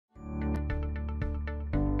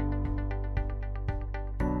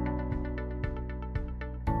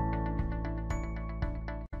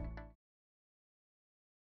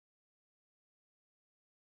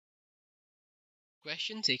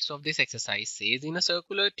Question 6 of this exercise says in a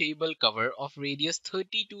circular table cover of radius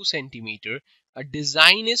 32 cm, a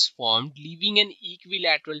design is formed leaving an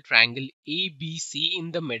equilateral triangle ABC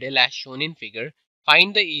in the middle as shown in figure.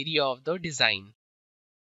 Find the area of the design.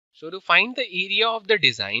 So to find the area of the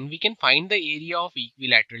design, we can find the area of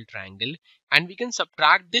equilateral triangle and we can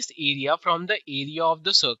subtract this area from the area of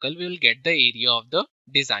the circle. We will get the area of the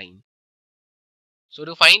design. So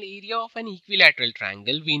to find area of an equilateral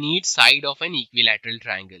triangle, we need side of an equilateral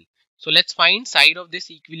triangle. So let's find side of this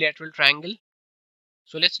equilateral triangle.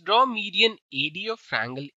 So let's draw median AD of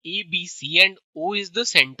triangle ABC and O is the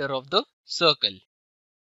center of the circle.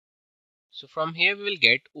 So from here we will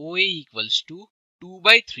get OA equals to 2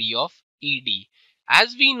 by 3 of AD.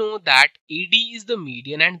 As we know that AD is the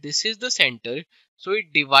median and this is the center, so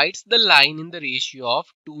it divides the line in the ratio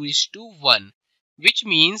of 2:1, which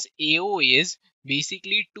means AO is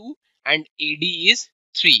basically 2 and AD is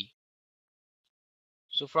 3.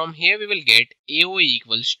 So from here we will get AO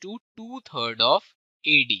equals to 2/3 of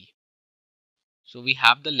AD. So we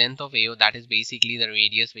have the length of AO, that is basically the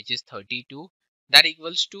radius, which is 32. That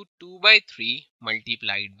equals to 2 by 3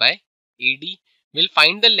 multiplied by AD. We'll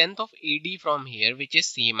find the length of AD from here, which is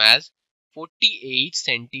same as 48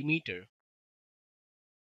 centimeter.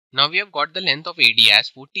 Now we have got the length of AD as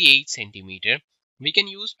 48 centimeter. We can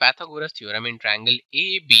use Pythagoras theorem in triangle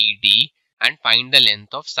ABD and find the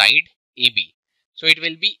length of side AB. So it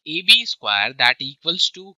will be AB square, that equals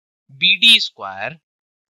to BD square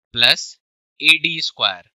plus AD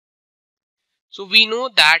square. So we know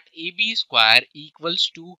that AB square equals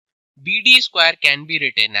to BD square can be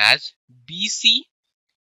written as BC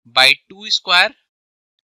by 2 square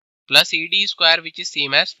plus AD square, which is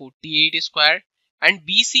same as 48 square. And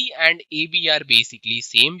BC and AB are basically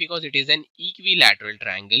same because it is an equilateral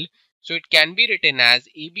triangle. So it can be written as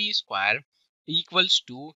AB square equals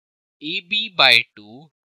to AB by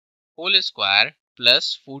 2 whole square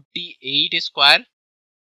plus 48 square.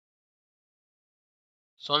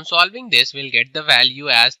 So on solving this, we'll get the value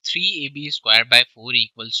as 3AB square by 4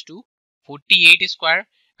 equals to 48 square.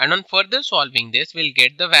 And on further solving this, we'll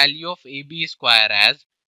get the value of AB square as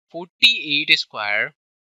 48 square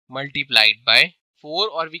multiplied by 4,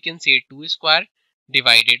 or we can say 2 square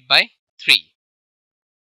divided by 3.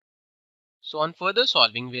 So on further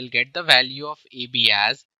solving, we'll get the value of AB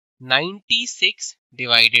as 96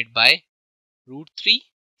 divided by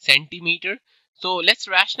 √3 centimeter. So let's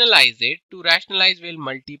rationalize it. To rationalize, we'll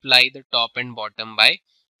multiply the top and bottom by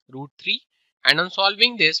 √3. And on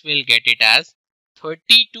solving this, we'll get it as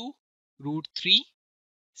 32 √3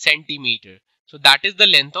 centimeter. So that is the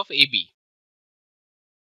length of AB.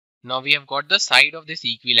 Now we have got the side of this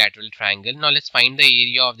equilateral triangle. Now let's find the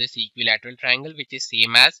area of this equilateral triangle, which is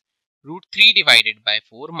same as √3 divided by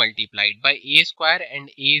 4 multiplied by A square, and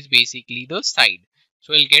A is basically the side.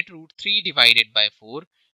 So we'll get √3 divided by 4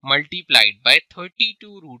 multiplied by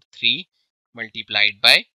 32 √3 multiplied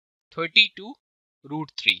by 32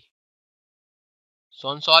 √3. So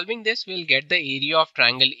on solving this, we'll get the area of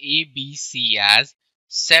triangle ABC as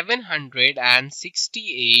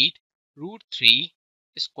 768 √3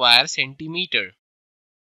 square centimeter.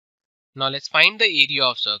 Now let's find the area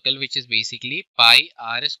of circle, which is basically pi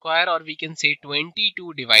r square, or we can say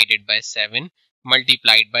 22 divided by 7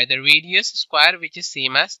 multiplied by the radius square, which is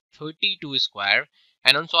same as 32 square.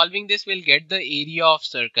 And on solving this, we'll get the area of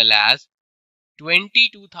circle as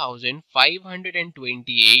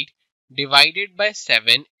 22,528 divided by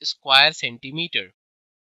 7 square centimeter.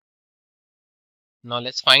 Now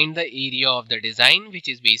let's find the area of the design, which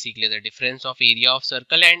is basically the difference of area of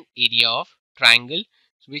circle and area of triangle,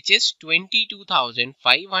 which is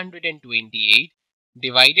 22,528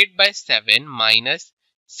 divided by 7 minus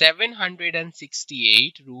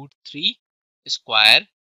 768 √3 square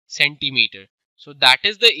centimeter. So that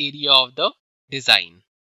is the area of the design.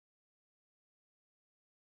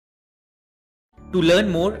 To learn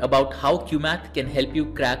more about how QMath can help you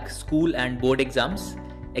crack school and board exams,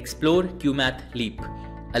 explore QMath Leap,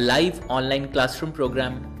 a live online classroom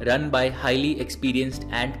program run by highly experienced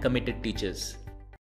and committed teachers.